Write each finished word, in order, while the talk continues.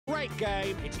Great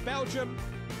game. It's Belgium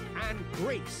and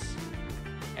Greece.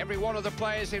 Every one of the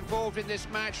players involved in this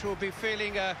match will be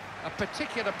feeling a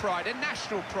particular pride, a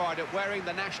national pride at wearing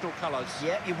the national colours.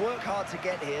 Yeah, you work hard to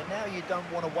get here. Now you don't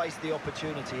want to waste the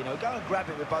opportunity, you know. Go and grab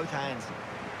it with both hands.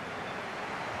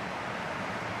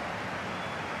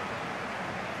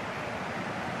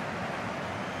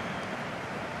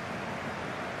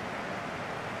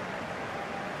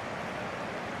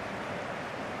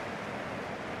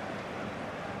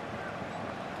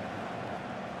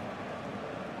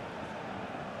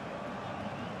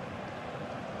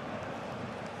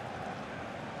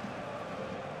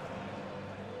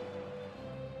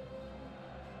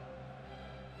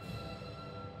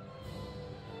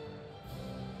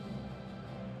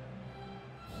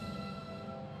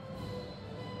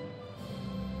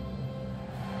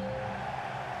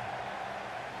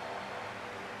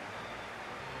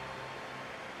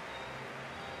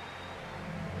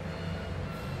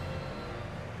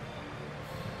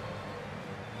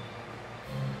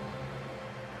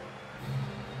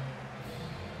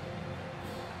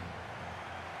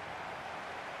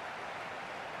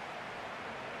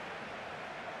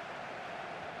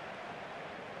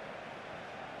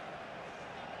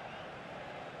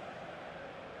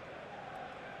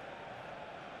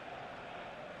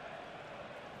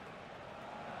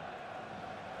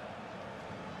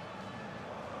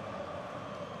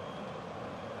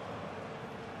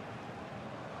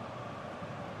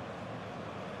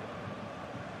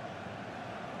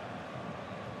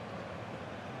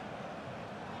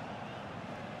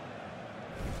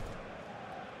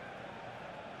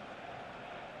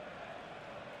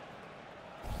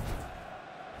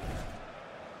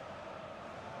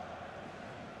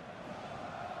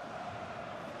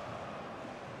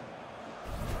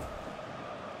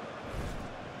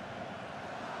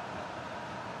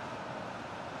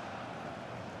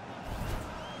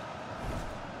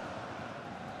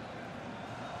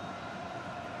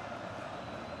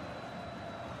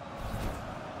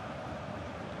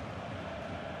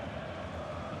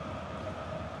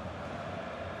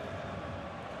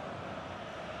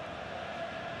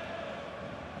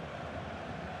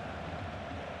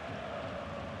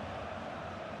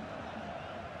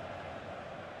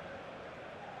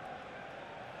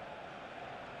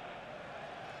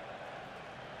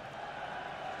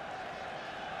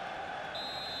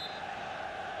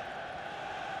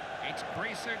 It's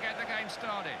Greece who get the game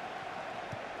started.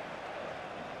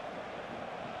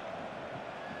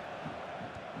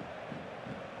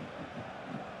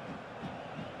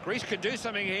 Greece could do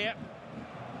something here.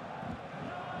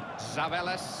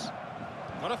 Zavelas.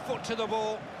 Got a foot to the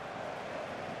ball.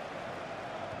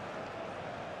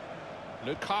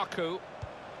 Lukaku.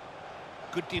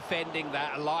 Good defending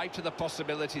that, alive to the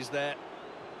possibilities there.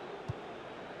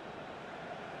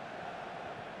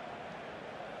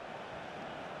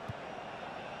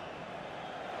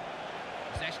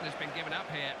 Possession has been given up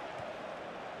here.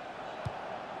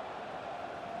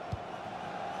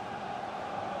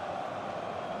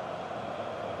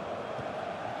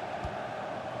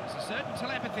 There's a certain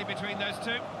telepathy between those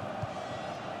two.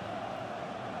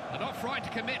 They're not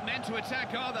frightened to commit men to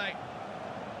attack, are they?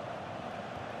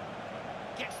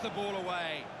 Gets the ball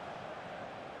away.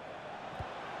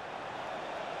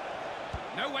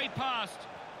 No way past.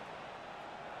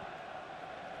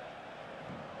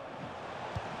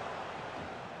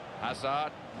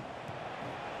 Hazard.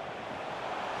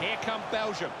 Here come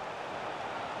Belgium.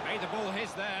 Made the ball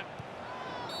his there.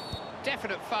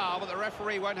 Definite foul, but the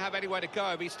referee won't have anywhere to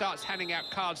go if he starts handing out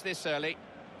cards this early.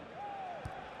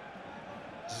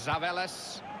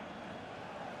 Zavelas.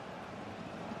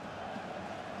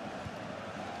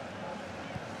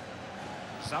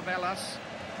 Zavelas.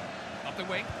 Up the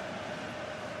wing.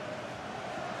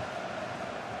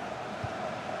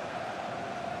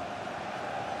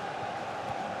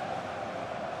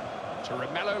 To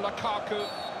Romelu Lukaku.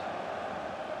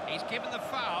 He's given the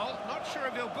foul. Not sure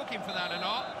if he'll book him for that or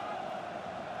not.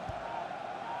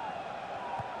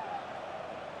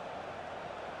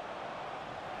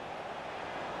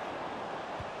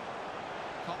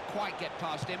 Can't quite get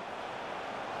past him.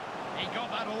 He got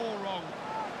that all wrong.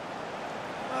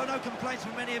 Oh, no complaints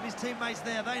from any of his teammates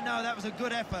there. They know that was a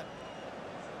good effort.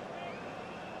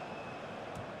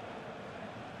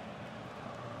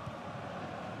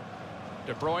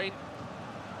 De Bruyne.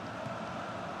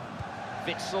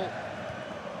 Witsel.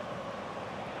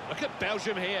 Look at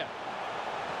Belgium here.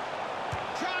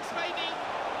 Chance maybe.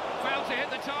 Failed to hit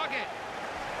the target.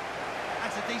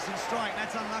 That's a decent strike.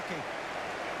 That's unlucky.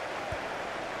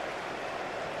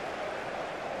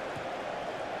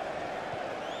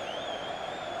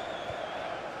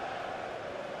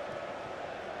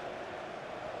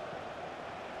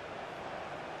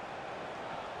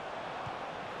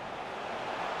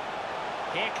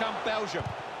 Here come Belgium.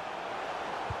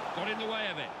 Got in the way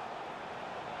of it.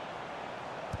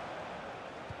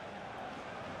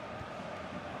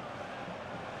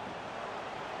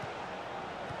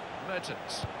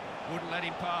 Mertens wouldn't let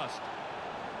him past.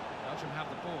 Belgium have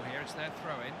the ball here, it's their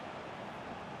throw-in.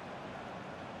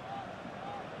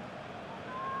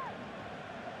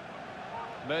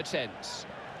 Mertens.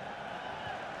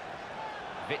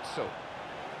 Witsel.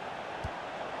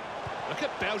 Look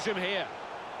at Belgium here.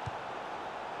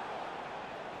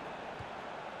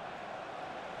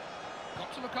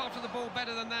 Got to look after the ball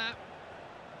better than that.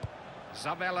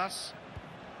 Zavelas.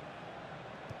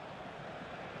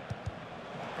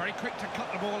 Very quick to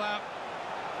cut the ball out.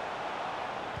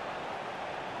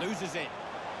 Loses it.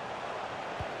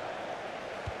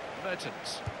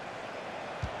 Mertens.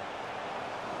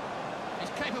 He's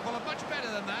capable of much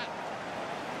better than that.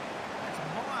 That's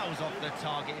miles off the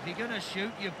target. If you're going to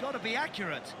shoot, you've got to be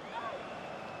accurate.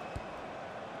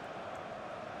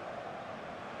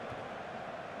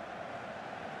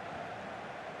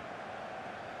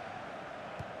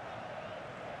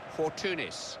 For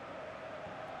Tunis.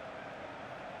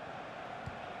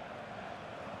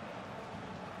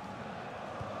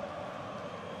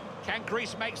 Can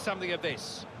Greece make something of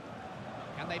this?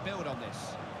 Can they build on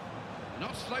this?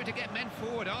 Not slow to get men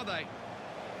forward, are they?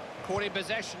 Caught in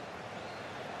possession.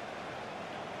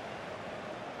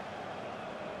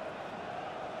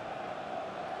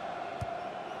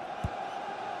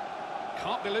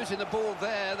 Can't be losing the ball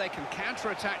there. They can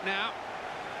counter-attack now.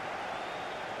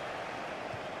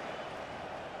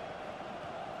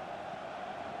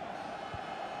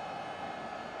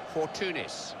 For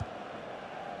Tunis.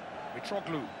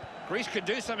 Mitroglou. Greece could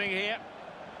do something here.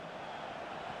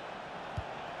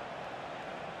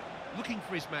 Looking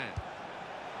for his man.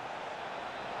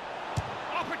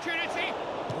 Opportunity.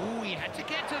 Oh, he had to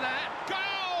get to that.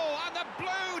 Goal! And the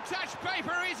blue touch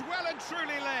paper is well and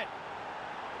truly lit.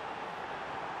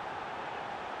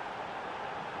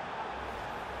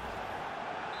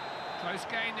 Close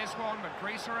game this one, but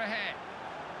Greece are ahead.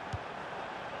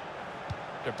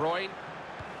 De Bruyne.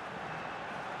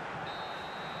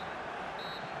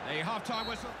 The half-time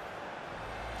whistle.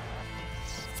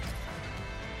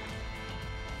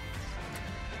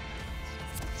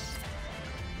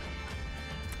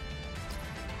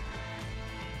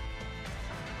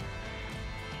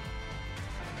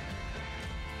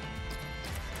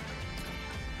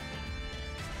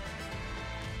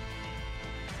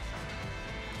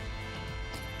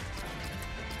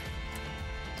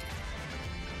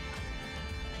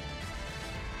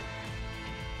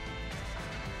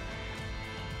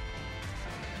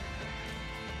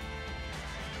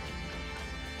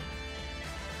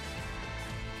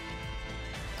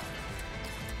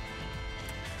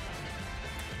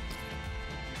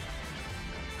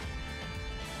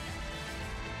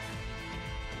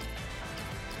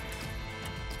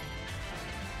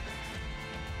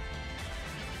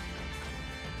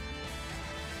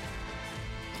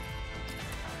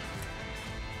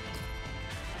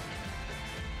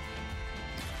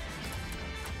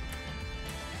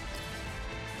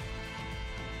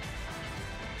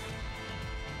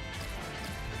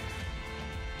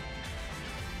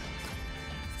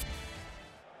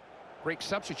 Greek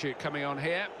substitute coming on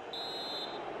here.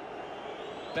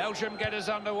 Belgium get us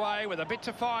underway with a bit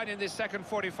to find in this second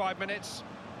 45 minutes.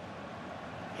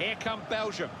 Here come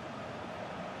Belgium.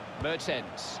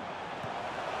 Mertens.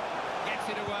 Gets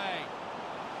it away.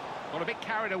 Got a bit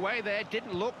carried away there,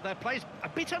 didn't look. Their play's a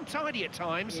bit untidy at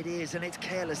times. It is, and it's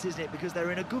careless, isn't it? Because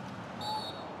they're in a good...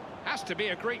 Has to be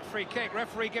a Greek free kick.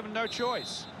 Referee given no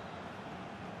choice.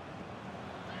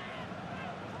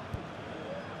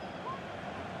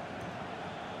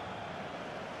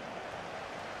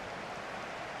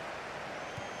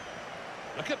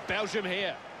 Look at Belgium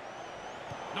here.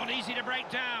 Not easy to break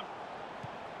down.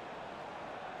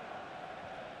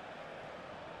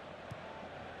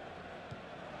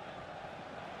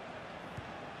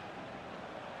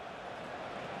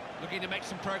 Looking to make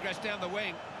some progress down the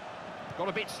wing. Got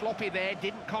a bit sloppy there,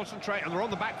 didn't concentrate, and they're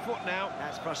on the back foot now.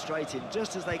 That's frustrating.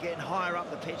 Just as they get higher up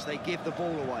the pitch, they give the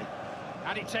ball away.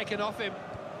 Had it taken off him.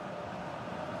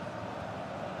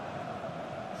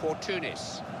 For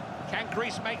Tunis. Can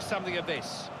Greece make something of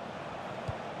this?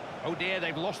 Oh dear,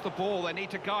 they've lost the ball. They need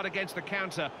to guard against the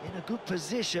counter. In a good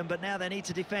position, but now they need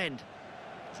to defend.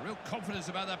 There's real confidence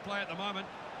about that play at the moment.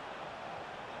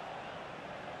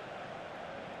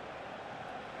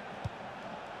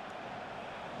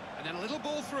 And then a little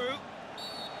ball through.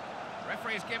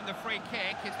 Referee has given the free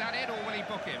kick. Is that it, or will he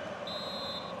book him?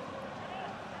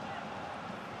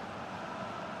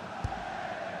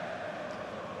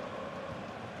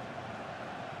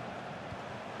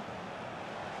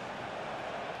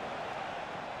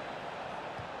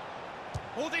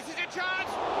 Oh, this is a chance!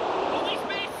 Oh, he's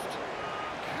missed!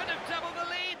 Could have doubled the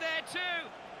lead there too!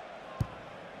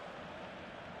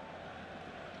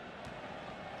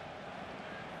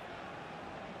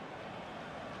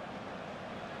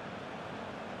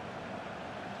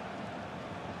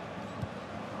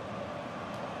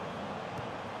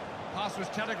 Pass was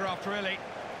telegraphed, really.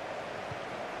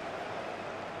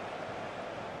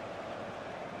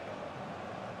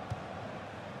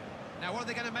 Now, what are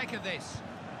they going to make of this?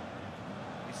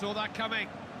 He saw that coming.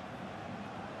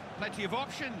 Plenty of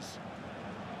options.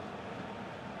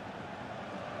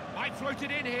 Might float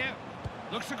it in here.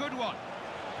 Looks a good one.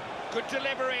 Good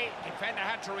delivery. Defender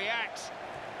had to react.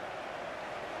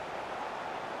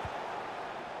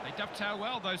 They dovetail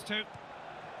well, those two.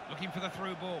 Looking for the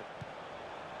through ball.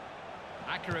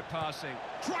 Accurate passing.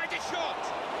 Tried a shot!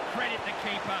 Credit the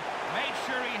keeper. Made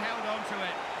sure he held on to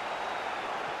it.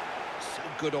 So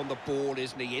good on the ball,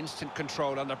 isn't he? Instant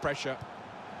control under pressure.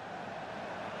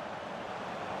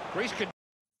 Greece could...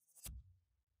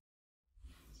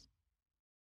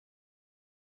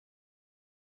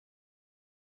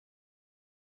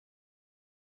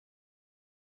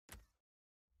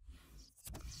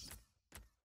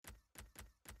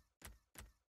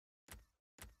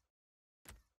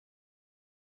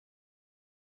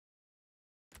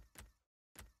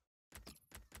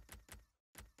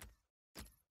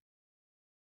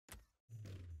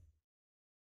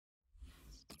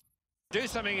 do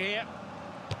something here.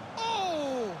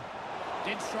 Oh!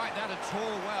 Didn't strike that at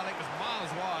all well. It was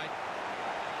miles wide.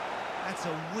 That's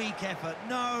a weak effort.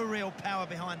 No real power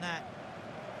behind that.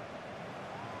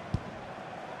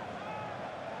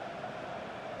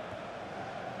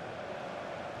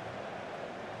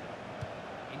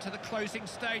 Into the closing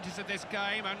stages of this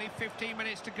game. Only 15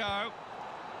 minutes to go.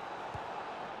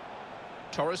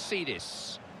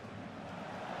 Torresidis.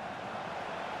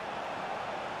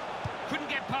 Couldn't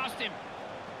get past him.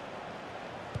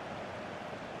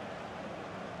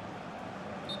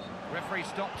 Referee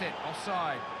stopped it,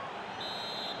 offside.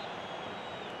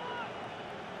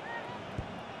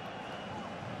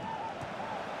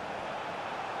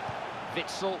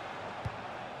 Witsel.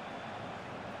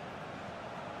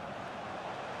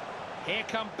 Here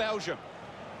come Belgium.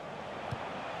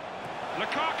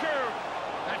 Lukaku!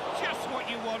 That's just what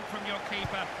you want from your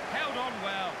keeper. Held on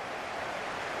well.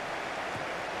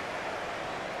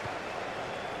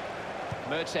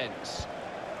 Mertens.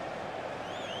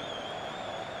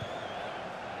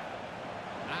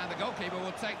 And the goalkeeper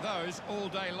will take those all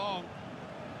day long.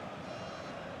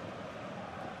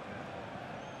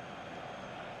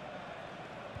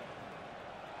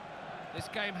 This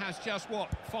game has just, what,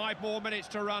 5 more minutes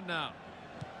to run now.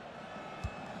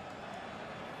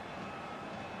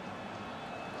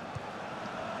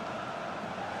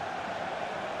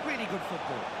 Really good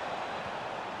football.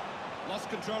 Lost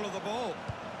control of the ball.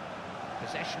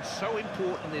 Possession so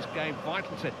important in this game,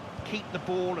 vital to keep the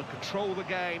ball and control the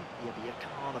game. Yeah, but you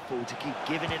can't afford to keep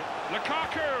giving it.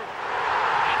 Lukaku!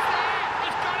 It's there!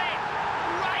 He's got it!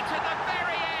 Right at the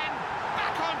very end!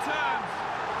 Back on terms!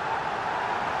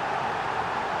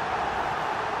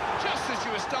 Just as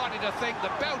you were starting to think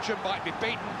that Belgium might be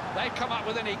beaten, they've come up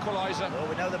with an equaliser. Well,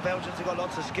 we know the Belgians have got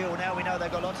lots of skill. Now we know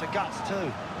they've got lots of guts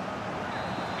too.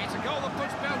 It's a goal that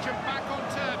puts Belgium back on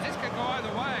terms. This could go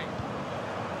either way.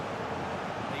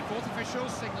 Fourth official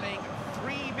signalling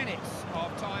 3 minutes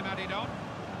of time added on.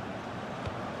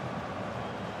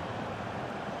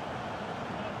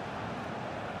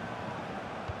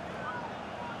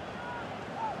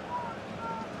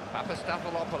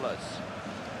 Papastathopoulos.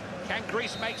 Can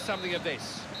Greece make something of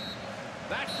this?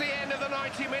 That's the end of the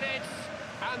 90 minutes,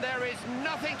 and there is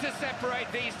nothing to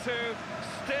separate these two.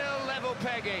 Still level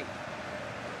pegging.